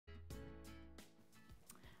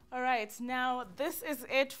All right, now this is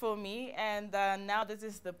it for me, and now this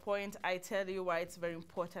is the point I tell you why it's very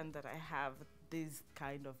important that I have these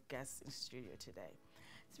kind of guests in studio today.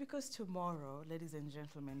 It's because tomorrow, ladies and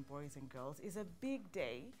gentlemen, boys and girls, is a big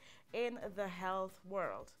day in the health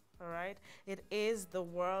world. All right, it is the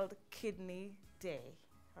World Kidney Day.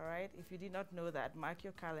 All right, if you did not know that, mark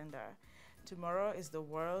your calendar. Tomorrow is the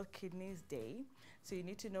World Kidneys Day. So you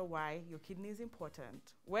need to know why your kidney is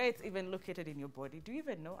important, where it's even located in your body. Do you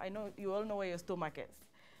even know? I know you all know where your stomach is,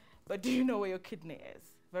 but do you know where your kidney is?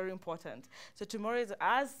 Very important. So tomorrow is,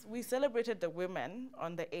 as we celebrated the women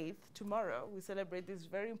on the 8th, tomorrow we celebrate this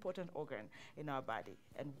very important organ in our body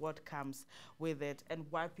and what comes with it and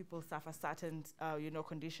why people suffer certain,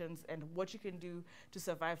 conditions and what you can do to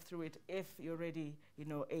survive through it if you're already,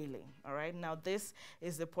 ailing. All right. Now this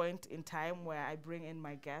is the point in time where I bring in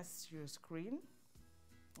my guests to your screen.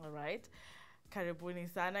 All right. Karibuni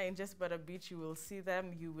sana. In just about a bit, you will see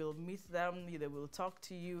them, you will meet them, they will talk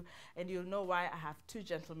to you, and you'll know why I have two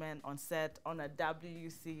gentlemen on set on a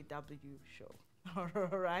WCW show.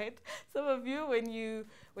 All right. Some of you, when you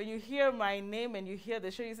hear my name and you hear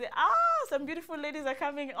the show, you say, "Ah, some beautiful ladies are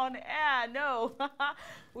coming on air." No,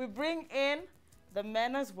 we bring in the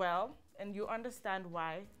men as well, and you understand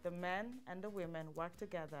why the men and the women work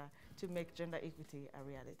together to make gender equity a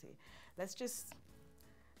reality. Let's just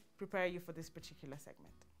prepare you for this particular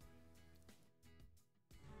segment.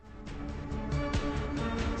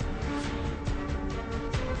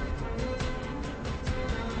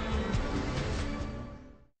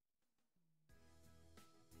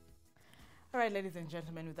 All right, ladies and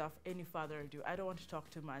gentlemen, without any further ado, I don't want to talk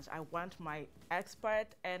too much. I want my expert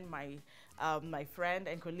and my friend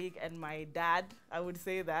and colleague and my dad, I would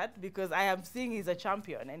say that, because I am seeing he's a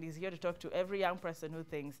champion and he's here to talk to every young person who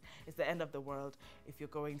thinks it's the end of the world if you're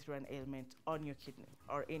going through an ailment on your kidney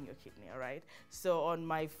or in your kidney, all right? So on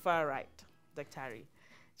my far right, Dr.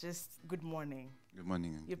 just good morning. Good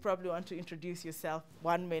morning. You probably want to introduce yourself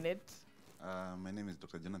 1 minute. My name is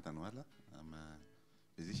Dr. Jonathan Wala. I'm a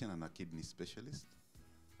physician and a kidney specialist.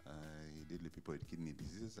 I deal with people with kidney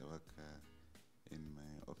diseases. I work in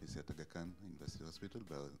my office at Aga Khan University Hospital,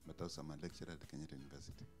 but also I'm a lecturer at Kenyatta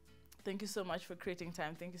University. Thank you so much for creating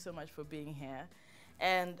time. Thank you so much for being here.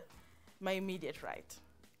 And my immediate right,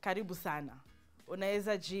 karibu sana.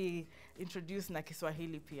 Unaweza introduce na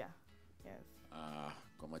Kiswahili pia. Yes.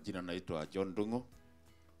 Kwa majina naitwa John Dungo.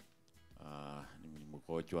 Ni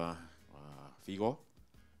mgonjwa wa figo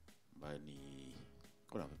ambaye ni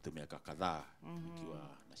kuna miaka kadhaa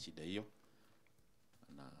nikiwa na shida hiyo,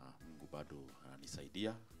 na Mungu bado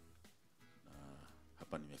ananisaidia, na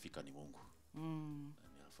hapa nimefika ni Mungu.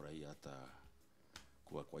 Ninafurahi hata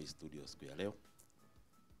kuwa kwa hii studio siku ya leo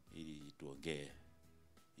ili tuongee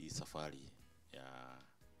hii safari ya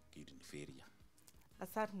kidney failure.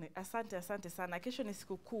 Asante sana. Kesho ni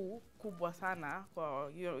siku kubwa sana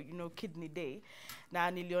kwa Kidney Day,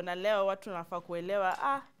 na niliona leo watu wanafaa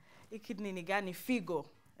kuelewa hii kidney ni gani, figo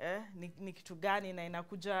ni kitu gani na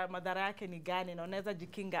inakuja madhara yake ni gani na unaweza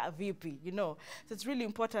jikinga vipi, So it's really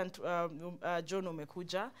important. John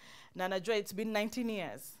umekuja na najua it's been 19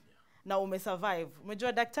 years. Na umesurvive.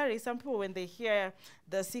 Umejua daktari, some people when they hear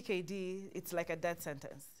the CKD, it's like a death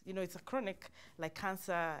sentence. It's a chronic, like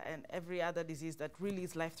cancer and every other disease that really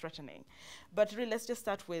is life-threatening. But really, let's just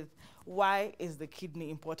start with, why is the kidney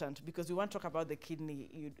important? Because we want to talk about the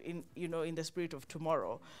kidney in the spirit of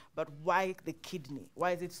tomorrow. But why the kidney?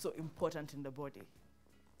 Why is it so important in the body?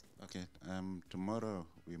 Okay. Tomorrow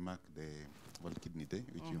we mark the World Kidney Day,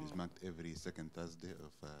 which is marked every second Thursday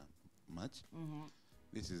of March.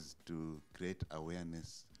 This is to create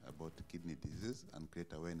awareness about kidney disease and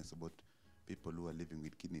create awareness about people who are living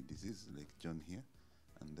with kidney disease, like John here,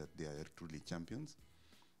 and that they are truly champions.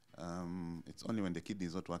 It's only when the kidney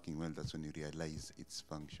is not working well that's when you realize its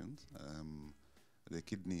functions. The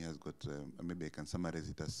kidney has got, maybe I can summarize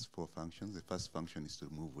it as 4 functions. The first function is to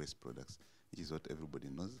remove waste products, which is what everybody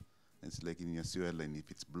knows. It's like in your sewer line,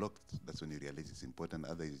 if it's blocked, that's when you realize it's important.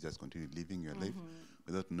 Otherwise, you just continue living your life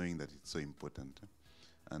without knowing that it's so important.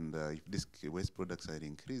 And if these waste products are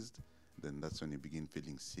increased, then that's when you begin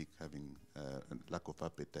feeling sick, having lack of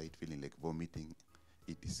appetite, feeling like vomiting,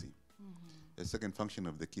 etc. The second function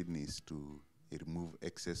of the kidney is to remove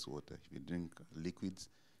excess water. If you drink liquids,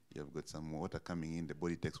 you have got some water coming in, the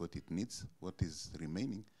body takes what it needs. What is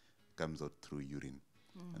remaining comes out through urine.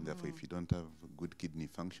 And therefore, if you don't have good kidney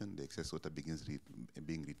function, the excess water begins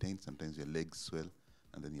being retained. Sometimes your legs swell,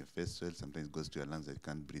 and then your face swells. Sometimes it goes to your lungs that you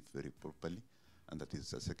can't breathe very properly. And that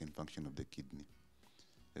is the second function of the kidney.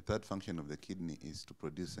 The third function of the kidney is to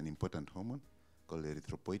produce an important hormone called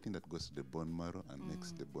erythropoietin that goes to the bone marrow and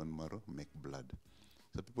makes the bone marrow make blood.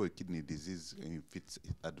 So people with kidney disease, if it's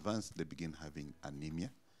advanced, they begin having anemia,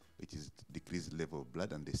 which is decreased level of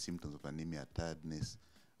blood, and the symptoms of anemia are tiredness,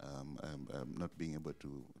 not being able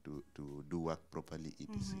to do work properly,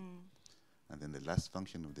 etc. And then the last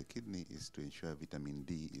function of the kidney is to ensure vitamin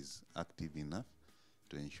D is active enough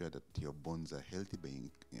to ensure that your bones are healthy by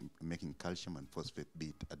making calcium and phosphate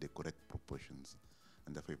beat at the correct proportions.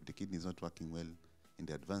 And therefore, if the kidney is not working well, in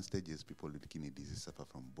the advanced stages, people with kidney disease suffer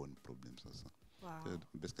from bone problems also. Wow. So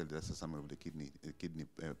basically, that's a summary of the kidney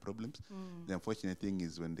problems. The unfortunate thing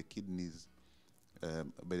is when the kidneys,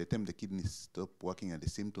 by the time the kidneys stop working and the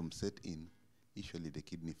symptoms set in, usually the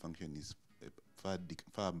kidney function is far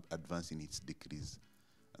advanced in its decrease.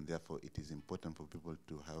 And therefore, it is important for people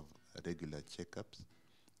to have regular checkups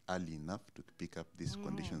early enough to pick up these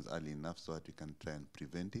conditions early enough so that we can try and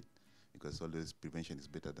prevent it, because always prevention is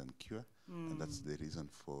better than cure. And that's the reason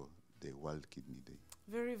for the World Kidney Day.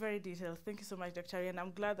 Very, very detailed. Thank you so much, Dr. And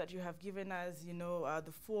I'm glad that you have given us,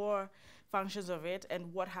 the 4 functions of it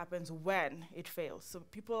and what happens when it fails. So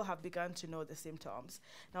people have begun to know the symptoms.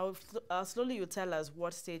 Now, slowly you tell us at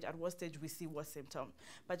what stage we see what symptom.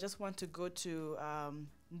 But I just want to go to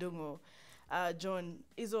Ndungu. John,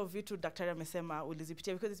 hizo vitu daktari amesema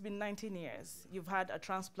ulizipitia because it's been 19 years. You've had a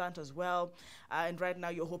transplant as well, and right now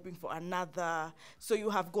you're hoping for another. So you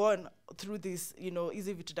have gone through this,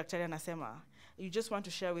 hizi vitu daktari anasema. You just want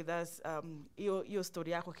to share with us your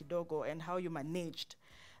story yako kidogo and how you managed.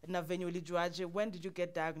 Na venye ulijuaje, when did you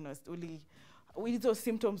get diagnosed? Hizo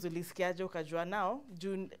symptoms ulisikiaje ukajua now?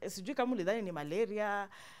 Sijui kama ulidhani ni malaria,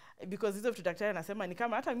 because hizo vitu daktari anasema ni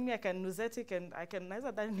kama hata mimi I can nuzetic and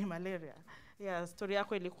naweza dhani ni malaria. Yeah, story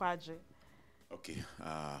yako ilikuwaje? Okay,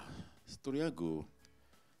 story yangu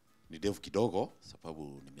ni ndefu kidogo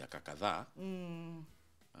sababu ni miaka kadhaa.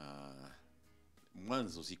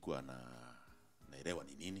 Mwanzo sikuwa naelewa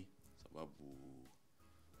ni nini, sababu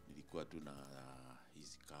nilikuwa tu na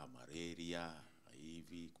hizi kama malaria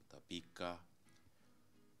hivi, kutapika,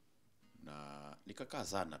 na nikakaa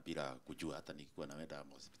sana bila kujua. Hata nilikuwa naenda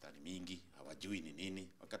hospitali mingi hawajui ni nini,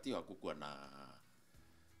 wakati hakukuwa na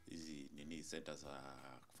hizi center za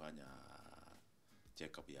kufanya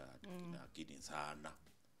check up ya kidney sana.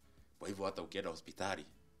 Kwa hivyo hata ukienda hospitali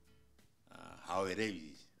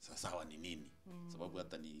hawaelewi sawa ni nini. Sababu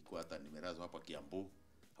hata nilikuwa nimelazwa hapa Kiambu,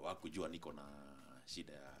 hawakujua niko na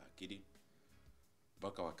shida ya kidney.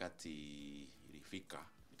 Mpaka wakati ilifika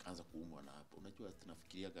nikaanza kuumwa na hapo. Unajua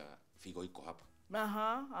tunafikiriaga figo iko hapa.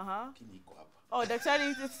 Kidney iko hapa. Oh,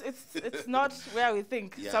 daktari, it's not where we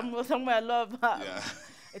think. Yeah. Somewhere low.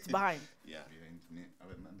 It's behind. Yeah.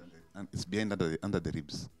 And it's behind under the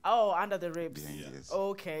ribs. Oh, under the ribs. Behind, yes.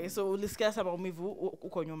 Okay, so ulisikia sama maumivu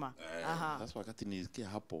uko nyuma. Sasa wakati nilisikia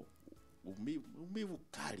hapo umivu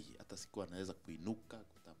kali, hata sikuwa naweza kuinuka,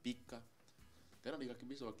 kutapika. Tena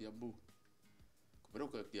nikakimbizwa wa Kiambu.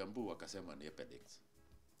 Kupeleka Kiambu wakasema ni appendix.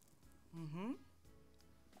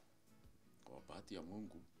 Kwa bahati ya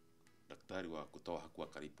Mungu, daktari wa kutoa hakuwa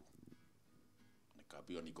karibu.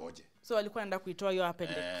 Nikaambiwa nigoje. So alikuwa anaenda kuitoa hiyo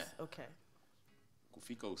appendix. Okay.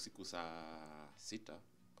 Kufika usiku saa 6,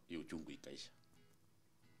 hiyo uchungu ikaisha.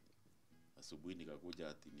 Asubuhi nikakuja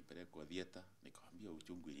ati nipeleke kwa dieta, nikamwambia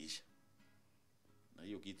uchungu iliisha. Na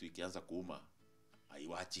hiyo kitu ikianza kuuma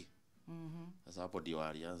haiwachi. Sasa hapo ndio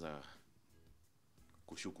alianza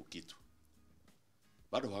kushuku kitu.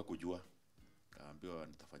 Bado hakujua. Kaambiwa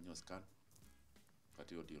nitafanywa scan.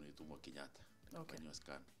 Wakati ndio nitumwa Kenyatta. Nikafanywa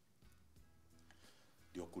scan.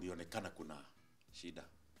 Ndio kulionekana kuna shida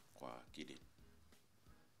kwa kidney.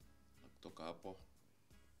 Na kutoka hapo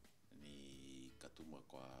nikatumwa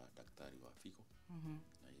kwa daktari wa figo.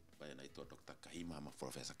 Na anaitwa Dr. Kahima ama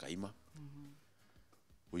Professor Kahima.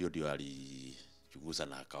 Huyo ndio alichunguza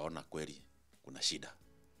na akaona kweli kuna shida.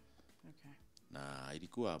 Okay. Na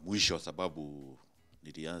ilikuwa mwisho sababu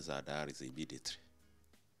nilianza dialysis immediately.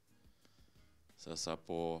 Sasa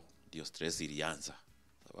hapo ndio stress ilianza.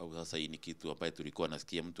 Sababu sasa hii ni kitu ambaye tulikuwa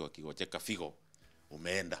nasikia mtu akigocheka figo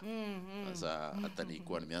umeenda. Sasa hata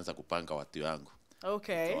nilikuwa nimeanza kupanga watu wangu.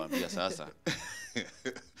 Okay. Kawaambia sasa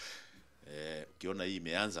ukiona hii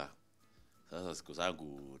imeanza sasa siku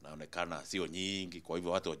zangu naonekana sio nyingi, kwa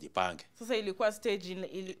hivyo watu wajipange. Sasa ilikuwa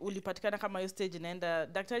stage ulipatikana kama hiyo stage inaenda.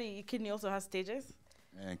 Daktari, kidney also has stages?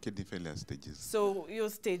 Kidney failure stages. So hiyo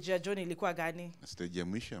stage ya John ilikuwa gani? Stage ya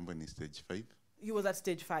mwisho ambayo ni stage 5. He was at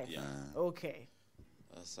stage 5. Yeah. Okay.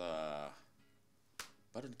 Sasa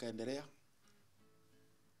bado nikaendelea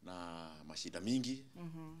na mashida mingi.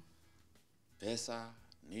 Pesa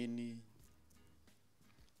nini,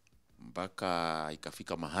 mpaka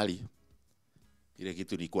ikafika mahali ile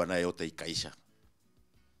kitu nilikuwa nayo yote ikaisha.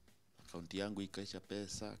 Akaunti yangu ikaisha,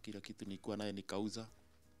 pesa, kila kitu nilikuwa nayo nikauza.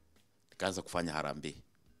 nikaanza kufanya harambee.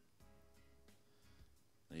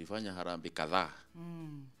 Nilifanya harambee kadhaa.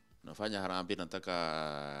 Nafanya harambee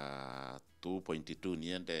nataka 2.2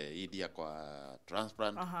 niende India kwa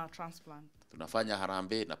transplant. Transplant. Tunafanya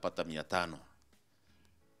harambee napata 500.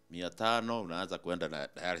 500 unaanza kwenda na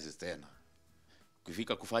dialysis tena.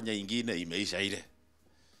 Ukifika kufanya ingine imeisha ile.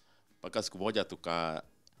 Mpaka siku moja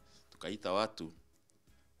tukaita watu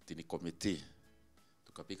tini committee.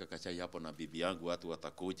 Tukapika kachai hapo na bibi yangu, watu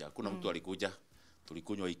watakuja. Hakuna mtu alikuja.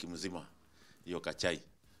 Tulikunywa wiki mzima hiyo kachai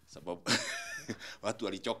sababu watu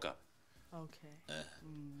walichoka. Okay.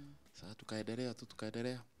 Sasa tukaendelea.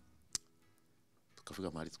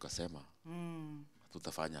 Tukafika mahali tukasema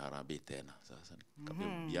tutafanya harambee tena. Sasa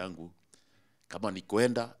nikamwambia bibi yangu kama ni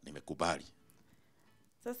kwenda nimekubali.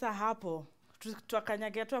 Sasa hapo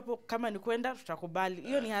tuakanyagia tu hapo, kama ni kwenda tutakubali.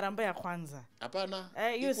 Hiyo ni harambee ya kwanza. Hapana.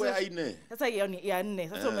 Hiyo ya 4. Sasa hiyo ni ya 4.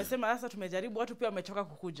 Sasa umesema sasa tumejaribu, watu pia wamechoka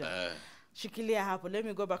kukuja. Shikilia hapo. Let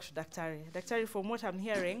me go back to Daktari. Daktari, from what I'm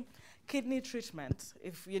hearing, kidney treatment,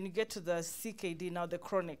 if when you get to the CKD now, the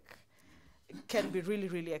chronic, it can be really,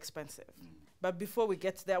 really expensive. But before we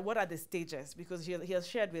get there, what are the stages? Because he has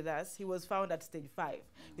shared with us, he was found at stage 5.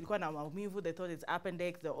 Ilikuwa na maumivu, they thought it's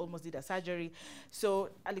appendix, they almost did a surgery. So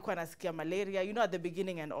alikuwa nasikia malaria, you know, at the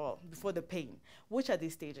beginning and all, before the pain. Which are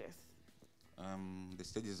these stages? The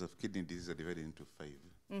stages of kidney disease are divided into 5.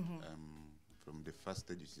 From the first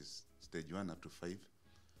stage, which is stage 1 up to 5,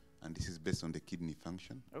 and this is based on the kidney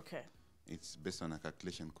function. Okay. It's based on a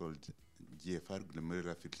calculation called GFR,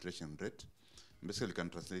 glomerular filtration rate. Basically, you can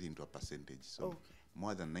translate into a percentage. So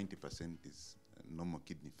more than 90% is normal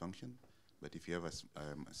kidney function. But if you have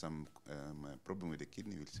some problem with the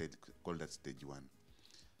kidney, we'll say call that stage 1.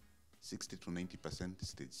 60 to 90%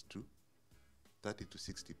 stage 2. 30 to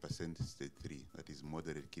 60% stage 3. That is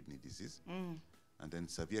moderate kidney disease. And then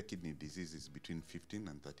severe kidney disease is between 15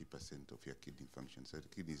 and 30% of your kidney function. So the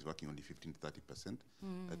kidney is working only 15 to 30%.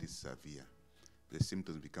 That is severe. The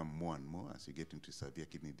symptoms become more and more as you get into severe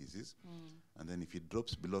kidney disease. And then if it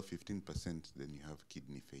drops below 15%, then you have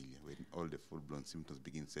kidney failure, when all the full-blown symptoms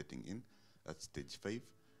begin setting in. That's stage 5.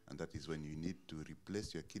 And that is when you need to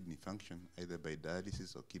replace your kidney function, either by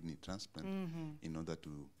dialysis or kidney transplant, in order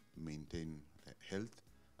to maintain health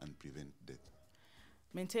and prevent death.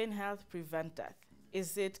 Maintain health, prevent death.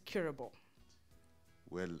 Is it curable?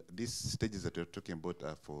 Well, these stages that we're talking about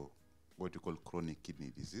are for what you call chronic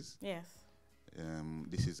kidney disease. Yes.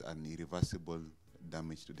 This is an irreversible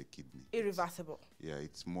damage to the kidney. Irreversible.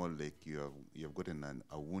 It's more like you have gotten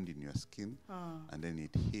a wound in your skin, and then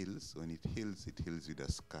it heals. When it heals with a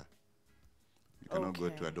scar. You cannot go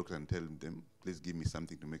to a doctor and tell them, please give me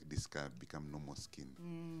something to make this scar become normal skin.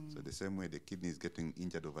 So the same way the kidney is getting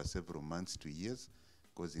injured over several months to years,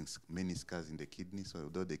 causing many scars in the kidney. So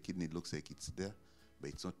although the kidney looks like it's there,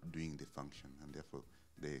 but it's not doing the function, and therefore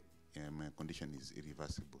the condition is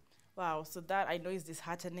irreversible. Wow, so that I know is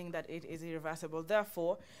disheartening that it is irreversible.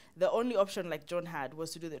 Therefore, the only option like John had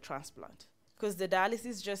was to do the transplant, because the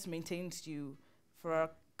dialysis just maintains you for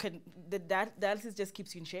dialysis just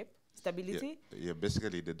keeps you in shape, stability.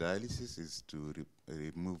 Basically the dialysis is to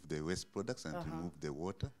remove the waste products and remove the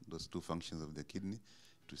water, those two functions of the kidney,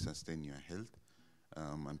 to sustain your health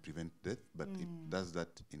and prevent death. But it does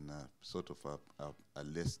that in a sort of a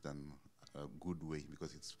less than a good way,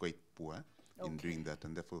 because it's quite poor in doing that,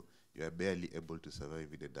 and therefore you are barely able to survive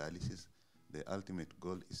with the dialysis. The ultimate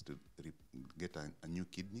goal is to get a new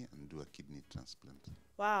kidney and do a kidney transplant.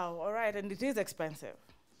 Wow, all right, and it is expensive,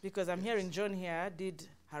 because I'm hearing John here did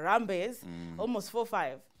Harambe's, almost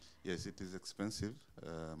 4-5. Yes, it is expensive,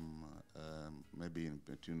 maybe in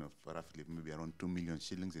between of roughly maybe around 2 million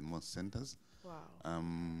shillings in most centers. Wow.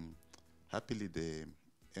 Happily, the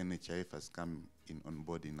NHIF has come on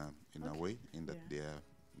board in a way, in that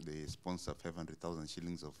they sponsor 500,000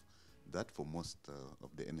 shillings of that for most of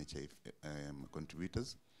the NHIF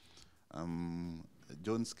contributors.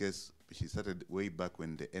 John's case, she started way back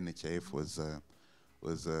when the NHIF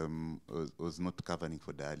was not covering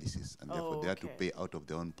for dialysis, and therefore they had to pay out of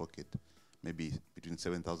their own pocket, maybe between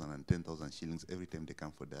 7,000 and 10,000 shillings every time they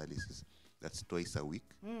come for dialysis. That's twice a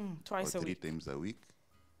week, or 3 times a week,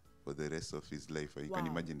 for the rest of his life. You can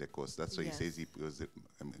imagine the cost. That's why he says he was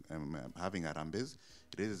having Harambes,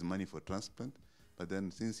 raises money for transplant, but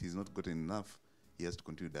then since he's not gotten enough, he has to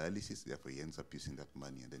continue dialysis. Therefore, he ends up using that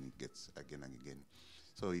money, and then it gets again and again.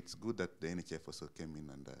 So it's good that the NHF also came in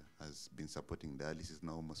and has been supporting dialysis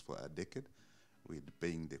now almost for a decade, with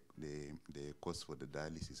paying the cost for the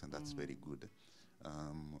dialysis, and that's very good.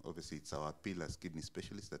 Obviously, it's our appeal as kidney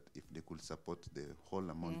specialists that if they could support the whole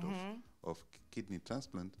amount of kidney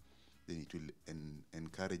transplant, then it will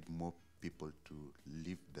encourage more people to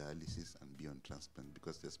leave dialysis and be on transplant,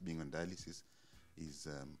 because just being on dialysis is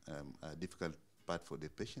a difficult part for the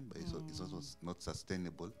patient, but it's also not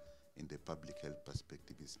sustainable in the public health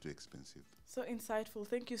perspective. It's too expensive. So insightful.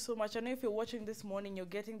 Thank you so much. I know if you're watching this morning, you're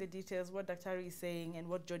getting the details, what Dr. is saying and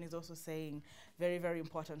what John is also saying, very, very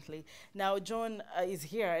importantly. Now, John is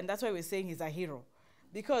here, and that's why we're saying he's a hero.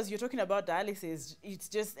 Because you're talking about dialysis, it's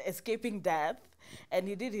just escaping death, and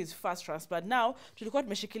he did his first transplant. Now, tulikuwa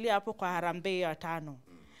tumeshikilia hapo kwa harambee ya 5.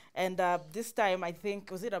 And this time, I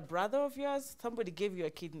think, was it a brother of yours? Somebody gave you a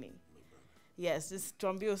kidney. Yes, just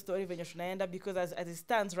tuambie story venye tunaenda, because as it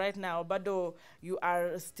stands right now, bado you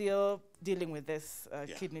are still dealing with this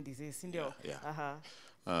kidney disease, ndio?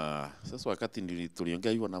 Sasa wakati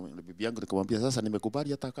tuliongea hiyo na bibi yangu, nikamwambia sasa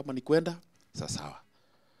nimekubali hata kama ni kwenda, sasa sawa.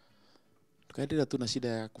 Tukaendelea tu na shida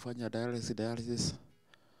ya kufanya dialysis.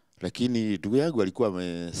 Lakini ndugu yangu alikuwa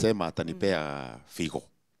amesema atanipea figo.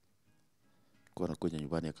 Kwa nakuja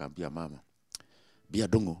nyumbani akaambia mama, Bia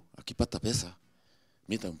Dongo akipata pesa,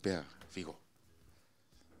 mimi nitampea figo.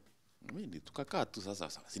 Mimi tukakaa tu sasa,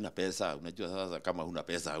 sina pesa, unajua sasa kama huna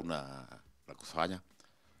pesa huna la kufanya.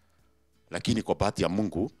 Lakini kwa bahati ya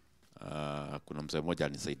Mungu, kuna mzee mmoja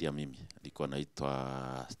alinisaidia mimi. Alikuwa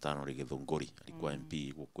anaitwa Stanley Githunguri, alikuwa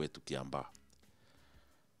MP kwetu Kiambaa.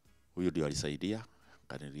 Huyo ndio alisaidia,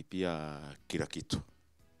 kanilipia kila kitu.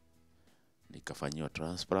 Nikafanyiwa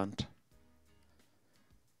transplant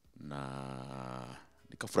na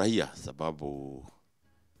nikafurahia, sababu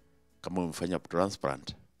kama umefanya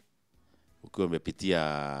transplant ukiwa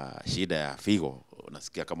umepitia shida ya figo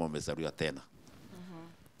unasikia kama umezaliwa tena.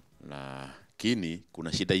 Lakini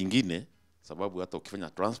kuna shida ingine, sababu hata ukifanya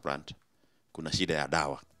transplant kuna shida ya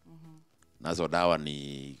dawa. Nazo dawa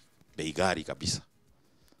ni bei ghali kabisa.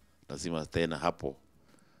 Lazima tena hapo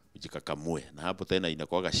ujikakamue, na hapo tena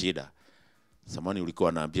inakuwa shida. Samani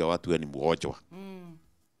ulikuwa naambia watu wewe ni mgonjwa.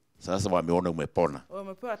 Sasa wameona umepona.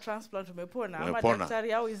 Umepewa transplant, umepona. Ama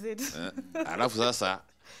daktari, how is it? Alafu sasa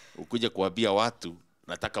ukuje kuambia watu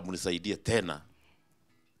nataka mnisaidie tena.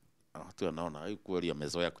 Watu wanaona kweli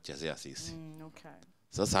amezoea kuchezea sisi. Okay.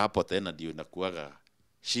 Sasa hapo tena ndio inakuwa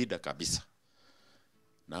shida kabisa.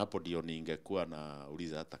 Na hapo ndio ningekuwa na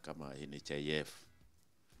uliza hata kama NHIF,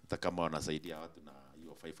 hata kama wanasaidia watu na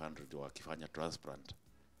hiyo 500 wakifanya transplant.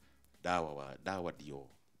 Dawa ndio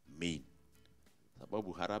main.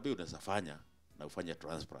 Sababu harambee unaweza fanya na ufanye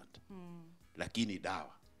transplant. Lakini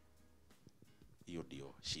dawa hiyo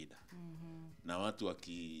ndio shida. Na watu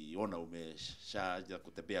wakiona umeshaanza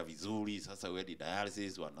kutembea vizuri, sasa uendi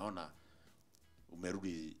dialysis, wanaona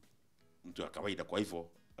umerudi mtu wa kawaida, kwa hivyo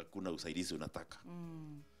hakuna usaidizi unataka.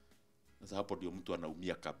 Sasa hapo ndio mtu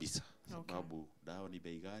anaumia kabisa, sababu dawa ni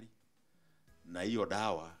bei ghali. Na hiyo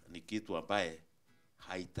dawa ni kitu ambaye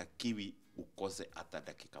haitakiwi ukose hata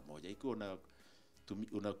dakika moja. Ikiwa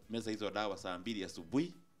unameza hizo dawa saa 2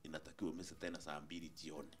 asubuhi, inatakiwa umeze tena saa 2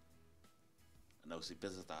 jioni. Na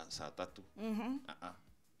usipesa saa 3.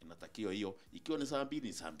 Inatakiwa hiyo, ikiwa ni saa 2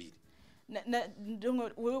 ni saa 2. Na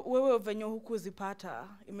Dongo, wewe venye huku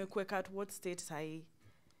zipata imekuweka at what state sahi?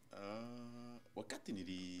 Wakati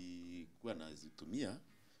nilikuwa nazitumia,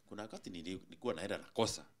 kuna wakati nilikuwa naenda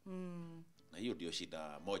nakosa. Na hiyo ndio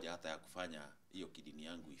shida moja hata ya kufanya hiyo kidney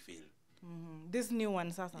yangu ifail. This new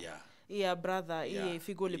one sasa? Yeah, brother, hii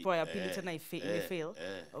figo lipoa ya pili tena ifail.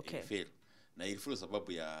 Okay. Ifail. Na ilifail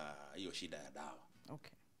sababu ya hiyo shida ya dawa.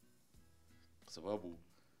 Okay. Sababu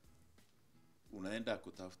unaenda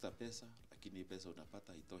kutafuta pesa, lakini pesa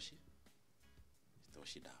unapata itoshi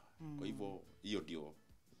dawa. Kwa hivyo hiyo ndio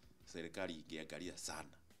serikali ingeangalia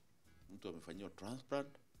sana. Mtu amefanywa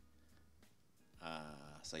transplant,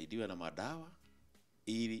 saidiwe na madawa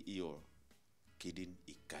ili hiyo kidney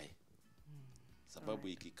ikae. Sababu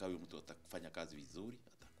ikikawi mtu atakufanya kazi vizuri,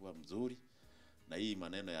 atakuwa mzuri. Na hii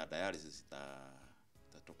maneno ya dialysis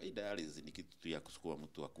itatoka. Hii dialysis ni kitu tu ya kusukua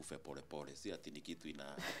mtu akufe pole pole, si ati ni kitu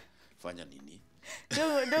inafanya nini.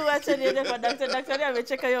 Ndio acha niende kwa daktari. Daktari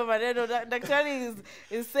amecheka hiyo maneno. Daktari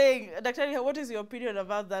is saying, daktari, what is your opinion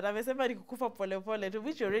about that? Amesema ni kukufa pole pole, to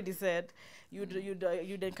which you already said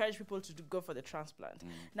you'd encourage people to go for the transplant.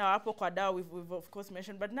 Now hapo kwa dawa we've of course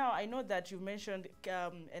mentioned, but now I know that you've mentioned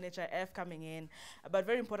NHIF coming in, but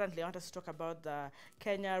very importantly I want us to talk about the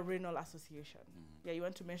Kenya Renal Association. Yeah, you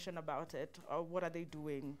want to mention about it, or what are they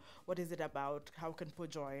doing? What is it about? How can people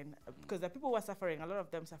join? Because the people who are suffering, a lot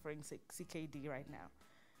of them suffering CKD right now.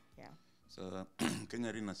 Yeah. So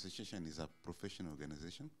Kenya Renal Association is a professional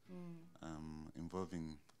organization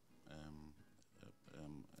involving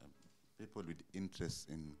people with interest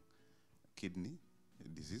in kidney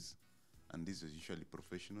disease, and these are usually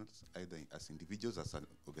professionals, either as individuals or as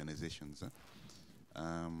organizations.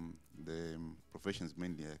 The professions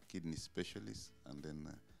mainly are kidney specialists, and then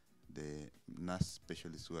the nurse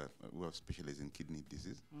specialists who have specialized in kidney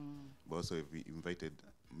disease. But also we invited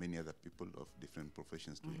many other people of different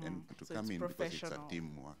professions to So come it's in, because it's a professional.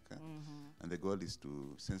 teamwork. And the goal is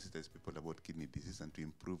to sensitize people about kidney disease and to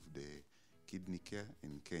improve the kidney care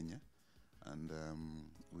in Kenya. And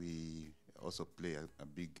we also play a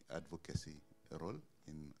big advocacy role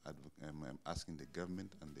in asking the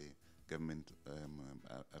government and the government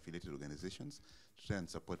affiliated organizations to try and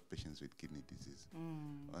support patients with kidney disease.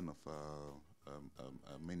 One of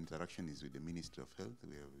our main interaction is with the Ministry of Health.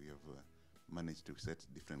 We have managed to set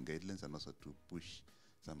different guidelines and also to push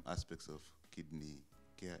some aspects of kidney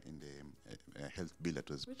care in the health bill that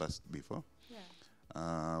was passed before.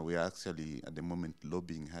 Yeah. We are actually at the moment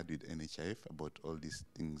lobbying hard with NHIF about all these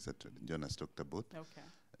things that John has talked about. Okay.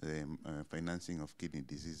 The financing of kidney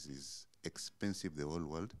disease is expensive the whole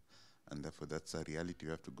world, and therefore that's a reality you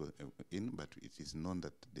have to go in, but it is known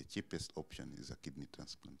that the cheapest option is a kidney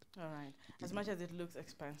transplant. All right. As much as it looks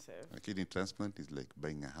expensive. A kidney transplant is like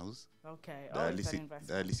buying a house. Okay. Oh, it's an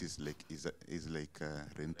investment. Dialysis is like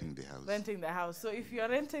renting the house. Renting the house. So if you're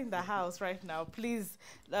renting the house right now, please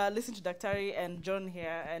listen to Daktari and John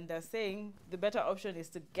here, and they're saying the better option is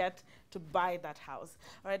to buy that house.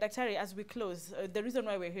 All right, Daktari, as we close, the reason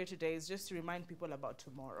why we're here today is just to remind people about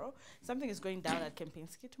tomorrow. Something is going down at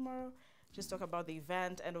Kempinski tomorrow. Just talk about the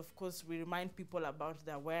event, and of course, we remind people about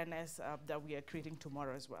the awareness that we are creating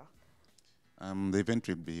tomorrow as well. The event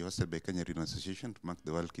will be hosted by Kenya Renal Association to mark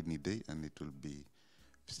the World Kidney Day, and it will be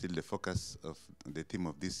still the focus of the theme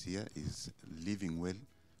of this year is living well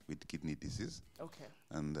with kidney disease. Okay.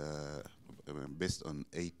 And based on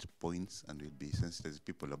 8 points, and we'll be sensitizing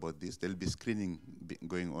people about this. There'll be screening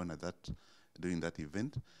going on during that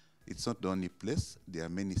event. It's not the only place. There are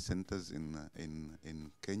many centers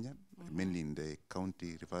in Kenya, mainly in the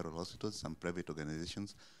county referral hospitals, some private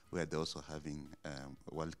organizations where they're also having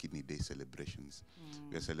World Kidney Day celebrations.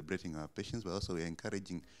 We are celebrating our patients, but also we are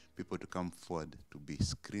encouraging people to come forward to be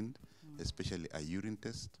screened, especially a urine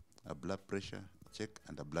test, a blood pressure check,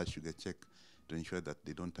 and a blood sugar check, to ensure that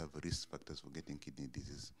they don't have risk factors for getting kidney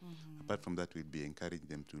disease. Apart from that, we'll be encouraging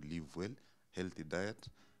them to live well, healthy diet,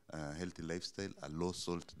 healthy lifestyle, a low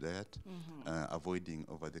salt diet, avoiding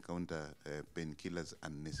over-the-counter painkillers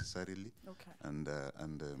unnecessarily, and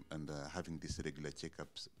having these regular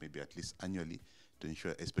checkups, maybe at least annually, to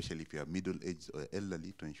ensure, especially if you are middle-aged or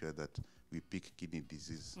elderly, to ensure that we pick kidney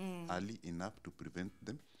disease early enough to prevent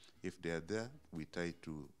them. If they are there, we try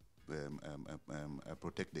to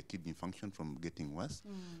protect the kidney function from getting worse.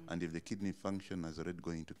 And if the kidney function has already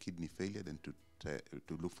gone into kidney failure, then to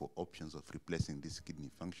look for options of replacing this kidney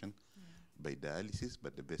function by dialysis,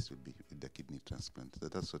 but the best will be the kidney transplant. So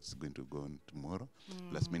that's what's going to go on tomorrow,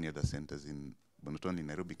 plus many other centers but not only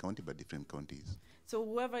Nairobi County, but different counties. So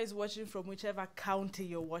whoever is watching from whichever county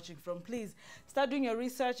you're watching from, please start doing your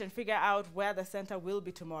research and figure out where the center will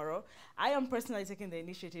be tomorrow. I am personally taking the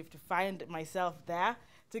initiative to find myself there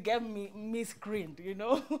to get me screened, you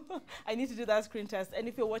know. I need to do that screen test. And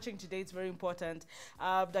if you're watching today, it's very important.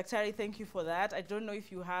 Daktari, thank you for that. I don't know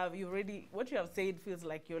if you already, what you have said feels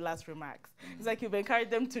like your last remarks. It's like you've encouraged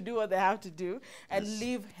them to do what they have to do and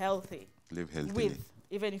live healthy. Live healthily.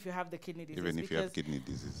 Even if you have the kidney disease. Even if you have kidney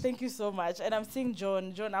disease. Thank you so much. And I'm seeing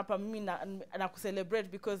John hapa mimi na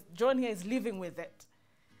celebrate because John here is living with it.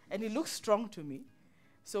 And he looks strong to me.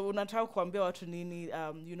 So unataka kuambia watu nini,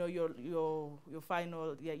 you know, your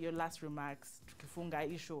final, your last remarks, tukifunga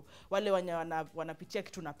issue. Wale wanapitia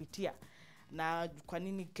kitu napitia. Na kwa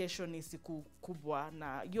nini kesho ni siku kubwa.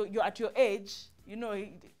 Na you're at your age, you know,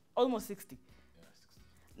 almost 60. Yeah, 60.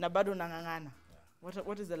 Na bado nangangana.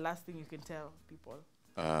 What is the last thing you can tell people?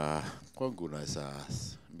 Kwangu naweza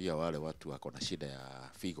mbia wale watu wako na shida ya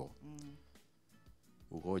figo.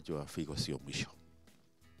 Ugonjwa wa figo sio mwisho.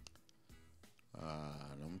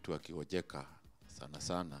 Na mtu akigojeka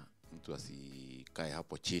sana, mtu asikae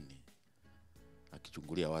hapo chini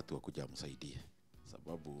akichungulia watu wakuja msaidie,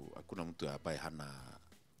 sababu hakuna mtu ambaye hana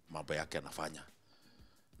mambo yake anafanya.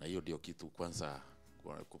 Na hiyo ndio kitu kwanza,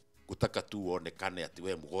 kutaka tu uonekane ati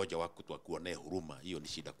wewe mgonjwa wako tu akuonee huruma, hiyo ni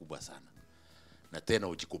shida kubwa sana. Na tena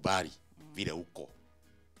ujikubali vile uko,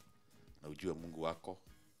 na ujue Mungu wako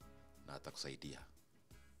na atakusaidia.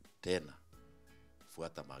 Tena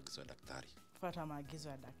fuata maagizo ya daktari. Fuata maagizo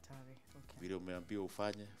ya daktari. Okay. Vile umeambiwa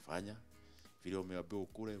ufanye, fanya. Vile umeambiwa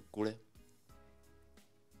ukule.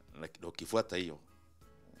 Na ukifuata hiyo,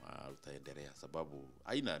 utaendelea, sababu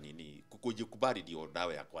haina nini, kujikubali ndio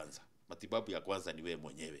dawa ya kwanza. Matibabu ya kwanza ni wewe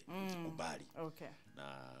mwenyewe, kujikubali. Okay.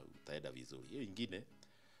 Na utaenda vizuri. Hiyo nyingine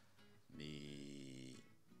ni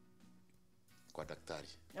kwa daktari.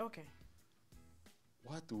 Okay.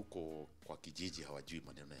 watu huko kwa kijiji hawajui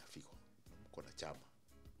maneno ya figo. Mko na chama.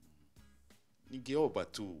 Ningeomba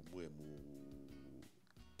tu mwe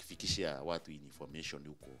kifikishia watu information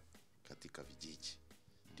huko katika vijiji.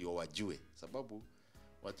 Ndio wajue, sababu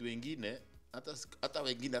watu wengine hata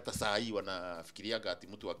wengine hata saa hii wanafikiriaga ati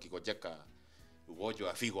mtu akigojeka ugonjwa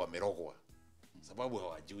wa figo amerogwa. Sababu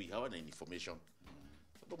hawajui, hawana information.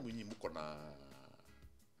 Sababu nyinyi mko na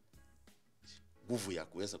nguvu ya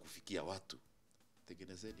kuweza kufikia watu.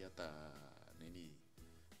 Tengenezeni hata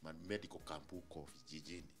medical camp huko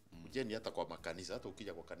vijijini. Ujeni hata kwa makanisa, hata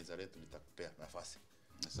ukija kwa kanisa letu nitakupea nafasi.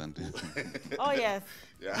 Asante. Oh yes.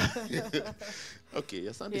 Yeah. Okay,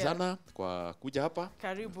 asante sana kwa kuja hapa.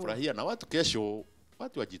 Karibu. Furahia na watu kesho,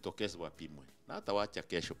 watu wajitokeze wapimwe. Na hata wacha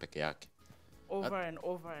kesho peke yake. Over and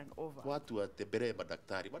over. Watu watembelee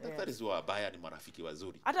madaktari. Madaktari sio wabaya, ni marafiki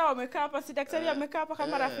wazuri. Hata wamekaa hapa, si daktari amekaa hapa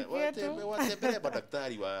kama rafiki yetu. Watembelee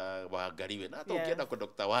madaktari waangaliwe. Na hata ukienda kwa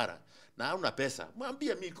Dr. Wara na hauna pesa,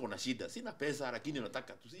 mwambie mimi niko na shida. Sina pesa lakini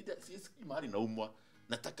nataka tu si mahali naumwa.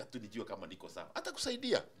 Nataka tu nijue kama niko sawa. Hata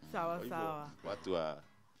kusaidia. Sawa. Watu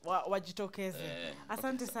wajitokeze.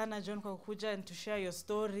 Asante sana John kwa kuja and to share your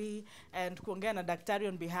story and kuongea na daktari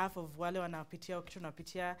on behalf of wale wanapitia kitu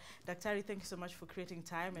napitia. Daktari, thank you so much for creating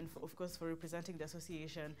time and of course for representing the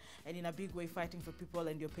association and in a big way fighting for people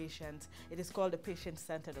and your patients. It is called a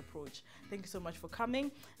patient-centered approach. Thank you so much for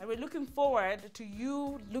coming, and we're looking forward to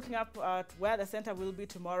you looking up at where the center will be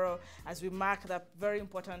tomorrow as we mark that very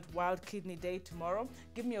important World Kidney Day tomorrow.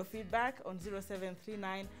 Give me your feedback on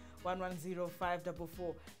 0739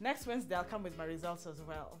 110-544. Next Wednesday, I'll come with my results as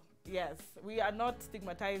well. Yes, we are not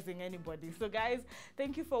stigmatizing anybody. So guys,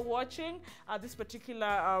 thank you for watching this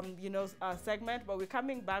particular segment, but we're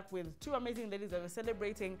coming back with two amazing ladies that we're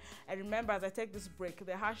celebrating. And remember, as I take this break,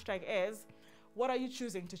 the hashtag is, what are you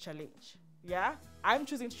choosing to challenge? Yeah, I'm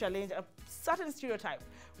choosing to challenge a certain stereotype.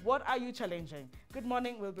 What are you challenging? Good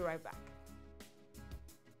morning, we'll be right back.